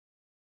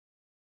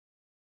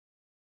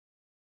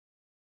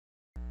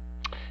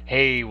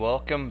Hey,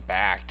 welcome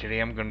back. Today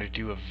I'm going to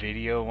do a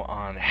video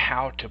on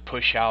how to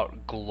push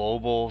out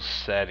global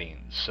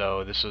settings.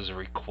 So this was a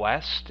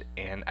request,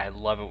 and I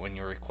love it when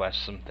you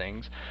request some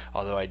things,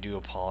 although I do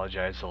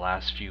apologize. The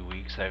last few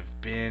weeks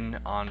I've been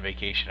on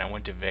vacation. I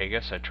went to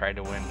Vegas. I tried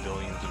to win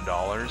billions of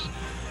dollars.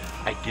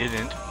 I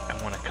didn't. I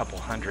won a couple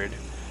hundred,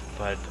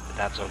 but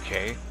that's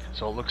okay.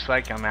 So it looks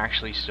like I'm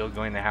actually still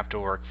going to have to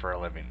work for a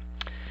living.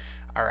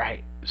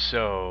 Alright,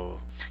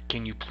 so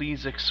can you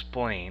please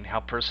explain how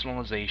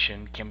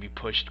personalization can be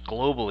pushed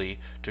globally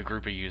to a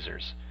group of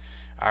users?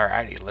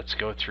 Alrighty, let's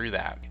go through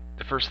that.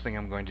 The first thing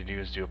I'm going to do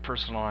is do a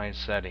personalized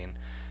setting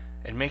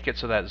and make it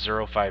so that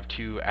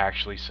 052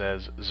 actually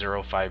says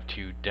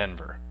 052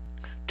 Denver.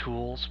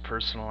 Tools,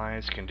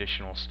 personalize,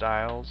 conditional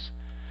styles,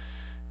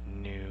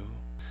 new.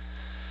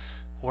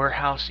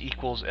 Warehouse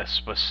equals a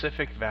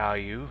specific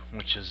value,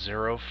 which is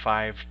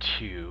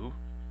 052.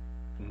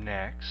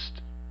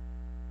 Next.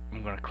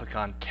 I'm going to click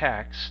on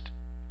text,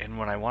 and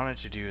what I wanted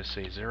to do is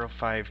say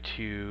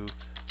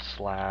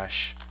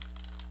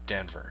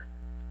 052/Denver.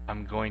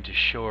 I'm going to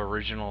show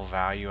original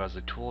value as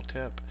a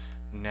tooltip.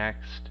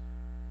 Next,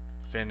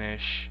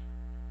 finish.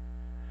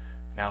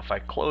 Now if I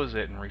close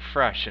it and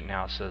refresh, it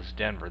now says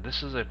Denver.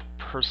 This is a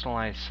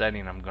personalized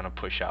setting I'm going to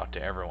push out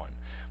to everyone.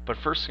 But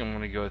first I'm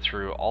going to go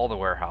through all the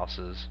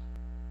warehouses.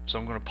 So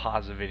I'm going to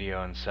pause the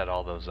video and set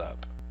all those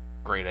up.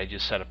 Great, I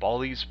just set up all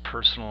these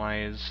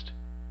personalized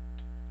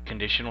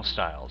conditional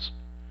styles.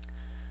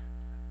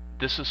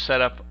 This is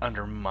set up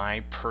under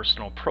my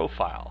personal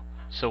profile.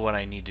 So what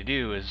I need to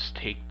do is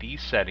take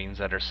these settings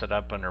that are set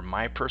up under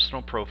my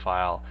personal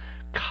profile,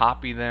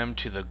 copy them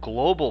to the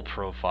global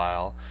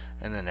profile,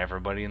 and then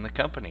everybody in the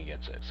company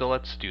gets it. So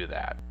let's do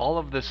that. All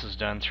of this is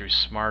done through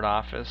Smart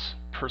Office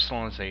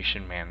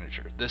Personalization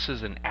Manager. This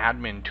is an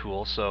admin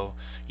tool, so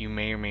you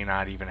may or may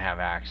not even have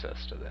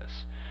access to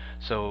this.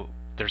 So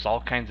there's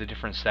all kinds of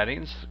different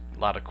settings, a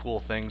lot of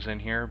cool things in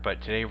here, but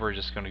today we're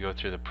just going to go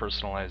through the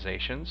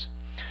personalizations.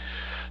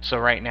 So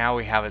right now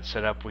we have it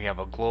set up, we have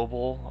a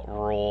global,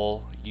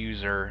 role,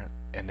 user,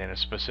 and then a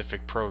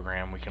specific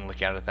program. We can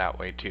look at it that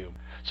way too.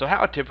 So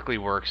how it typically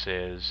works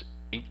is,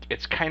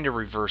 it's kind of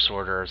reverse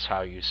order as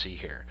how you see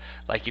here.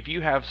 Like if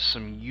you have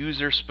some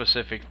user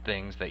specific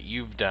things that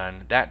you've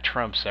done, that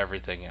trumps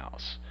everything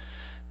else.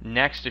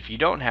 Next, if you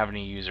don't have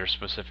any user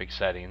specific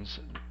settings,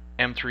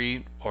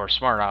 M3 or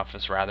Smart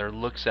Office rather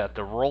looks at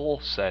the role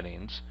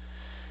settings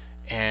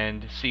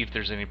and see if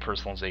there's any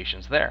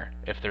personalizations there.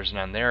 If there's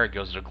none there, it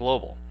goes to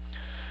global.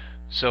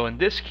 So in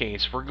this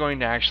case, we're going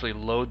to actually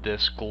load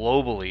this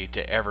globally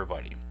to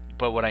everybody.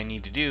 But what I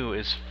need to do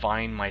is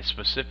find my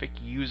specific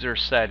user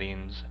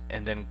settings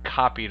and then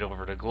copy it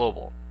over to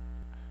global.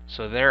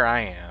 So there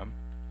I am,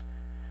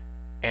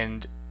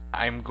 and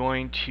I'm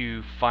going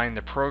to find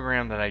the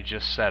program that I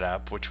just set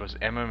up, which was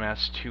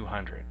MMS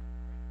 200.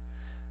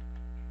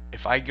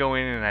 If I go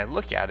in and I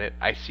look at it,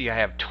 I see I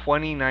have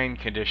 29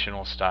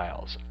 conditional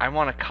styles. I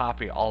want to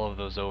copy all of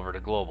those over to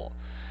global.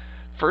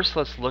 First,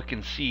 let's look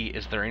and see,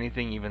 is there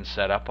anything even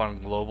set up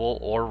on global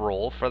or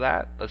role for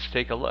that? Let's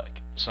take a look.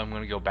 So I'm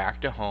going to go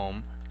back to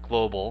home,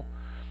 global,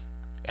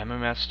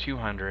 MMS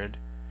 200.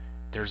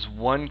 There's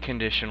one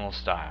conditional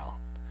style.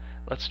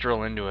 Let's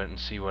drill into it and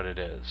see what it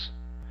is.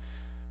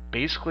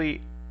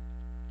 Basically,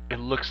 it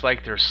looks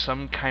like there's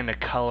some kind of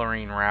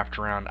coloring wrapped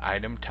around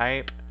item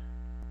type.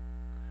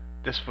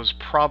 This was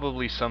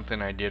probably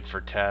something I did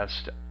for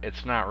test.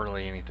 It's not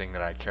really anything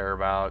that I care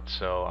about,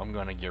 so I'm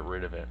going to get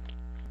rid of it.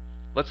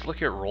 Let's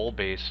look at role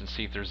based and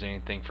see if there's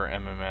anything for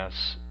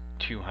MMS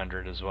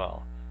 200 as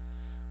well.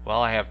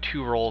 Well, I have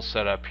two roles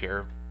set up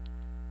here.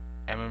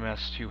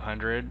 MMS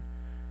 200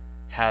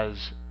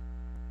 has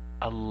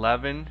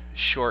 11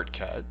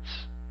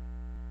 shortcuts.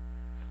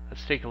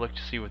 Let's take a look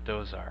to see what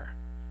those are.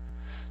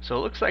 So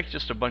it looks like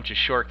just a bunch of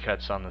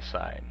shortcuts on the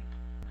side.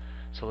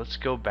 So let's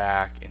go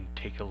back and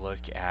take a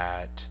look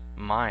at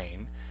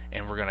mine,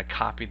 and we're going to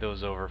copy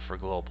those over for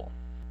global.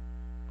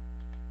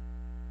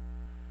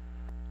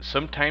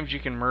 Sometimes you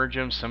can merge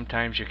them,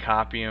 sometimes you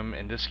copy them.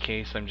 In this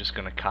case, I'm just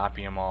going to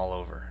copy them all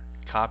over.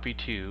 Copy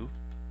to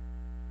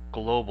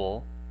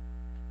global,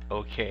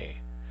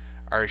 OK.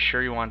 Are you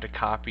sure you want to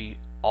copy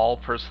all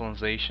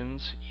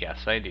personalizations?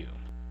 Yes, I do.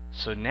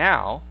 So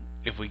now,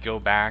 if we go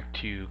back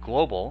to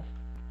global,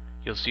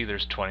 you'll see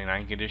there's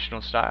 29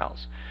 conditional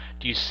styles.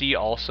 Do you see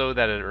also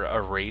that it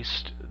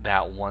erased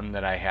that one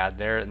that I had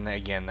there? And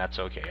again, that's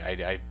okay.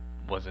 I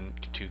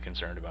wasn't too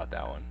concerned about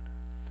that one.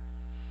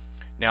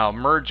 Now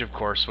merge, of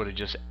course, would have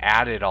just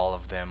added all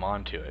of them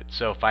onto it.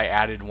 So if I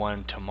added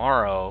one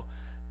tomorrow,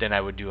 then I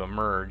would do a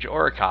merge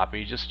or a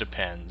copy, just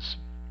depends.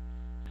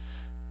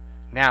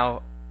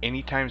 Now,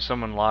 anytime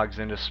someone logs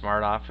into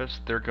Smart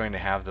Office, they're going to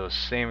have those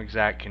same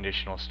exact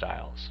conditional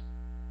styles.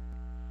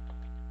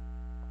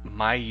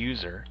 My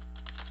user,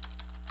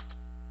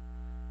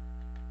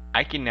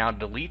 I can now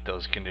delete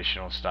those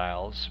conditional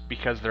styles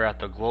because they're at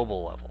the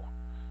global level.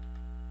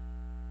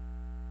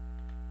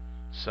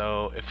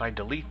 So if I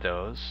delete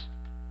those,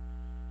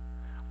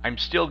 I'm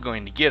still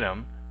going to get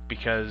them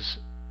because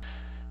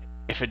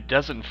If it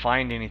doesn't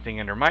find anything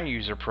under my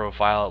user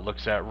profile, it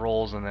looks at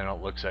roles and then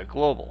it looks at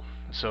global.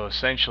 So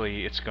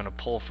essentially it's going to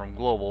pull from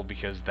global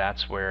because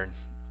that's where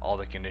all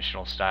the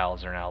conditional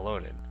styles are now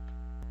loaded.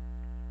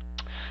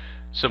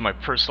 So my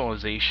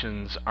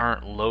personalizations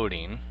aren't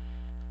loading.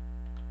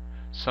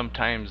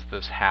 Sometimes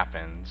this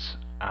happens.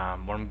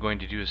 What I'm going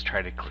to do is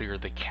try to clear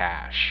the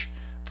cache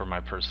for my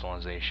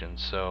personalization.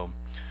 So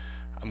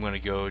I'm going to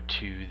go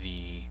to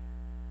the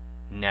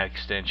Net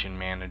Extension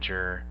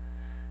Manager,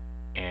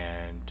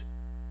 and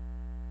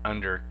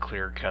under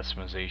Clear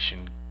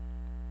Customization,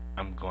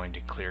 I'm going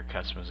to clear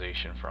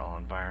customization for all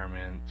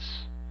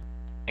environments,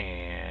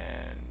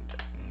 and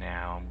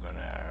now I'm going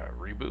to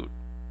reboot.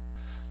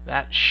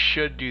 That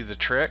should do the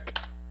trick.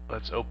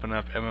 Let's open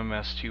up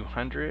MMS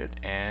 200,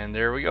 and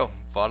there we go.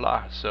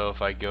 Voila. So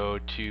if I go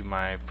to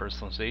my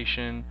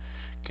personalization,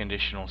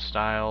 conditional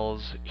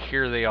styles,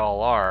 here they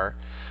all are,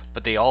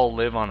 but they all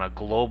live on a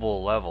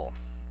global level.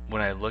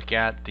 When I look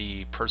at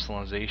the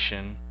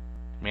Personalization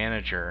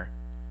Manager,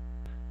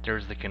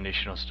 there's the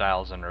conditional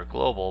styles under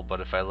global,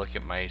 but if I look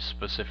at my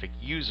specific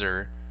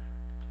user,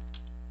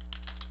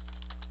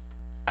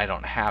 I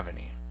don't have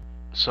any.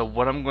 So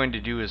what I'm going to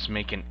do is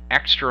make an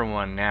extra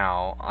one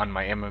now on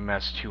my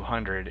MMS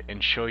 200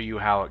 and show you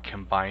how it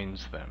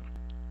combines them.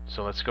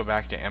 So let's go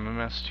back to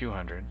MMS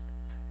 200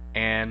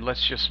 and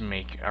let's just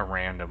make a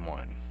random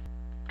one.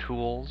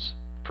 Tools,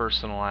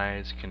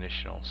 personalize,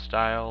 conditional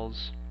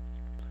styles.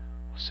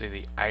 We'll say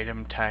the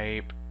item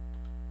type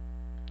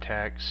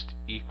text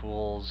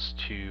equals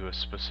to a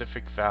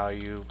specific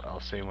value. I'll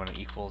say when it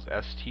equals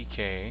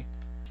STK.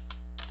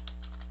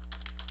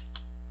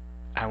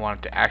 I want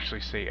it to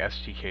actually say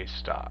STK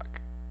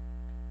stock.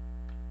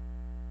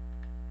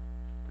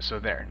 So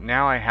there.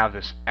 Now I have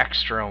this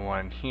extra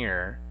one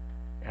here,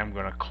 and I'm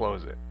going to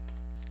close it.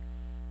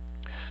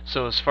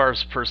 So as far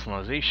as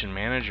Personalization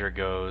Manager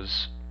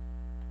goes,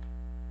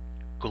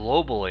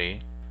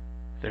 globally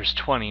there's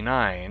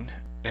 29,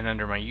 and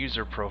under my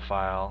user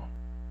profile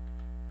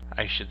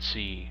I should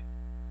see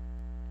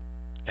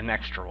an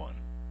extra one,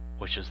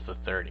 which is the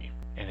 30.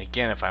 And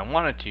again, if I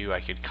wanted to, I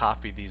could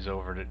copy these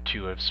over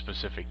to a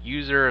specific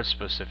user, a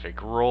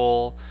specific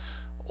role,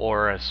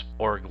 or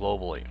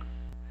globally.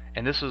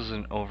 And this is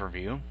an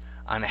overview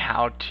on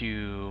how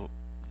to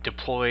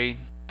deploy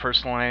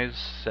personalized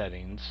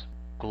settings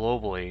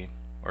globally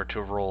or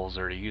to roles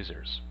or to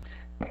users.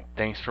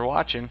 Thanks for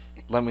watching.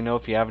 Let me know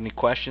if you have any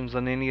questions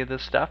on any of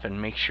this stuff,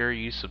 and make sure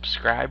you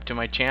subscribe to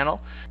my channel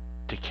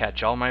to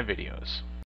catch all my videos.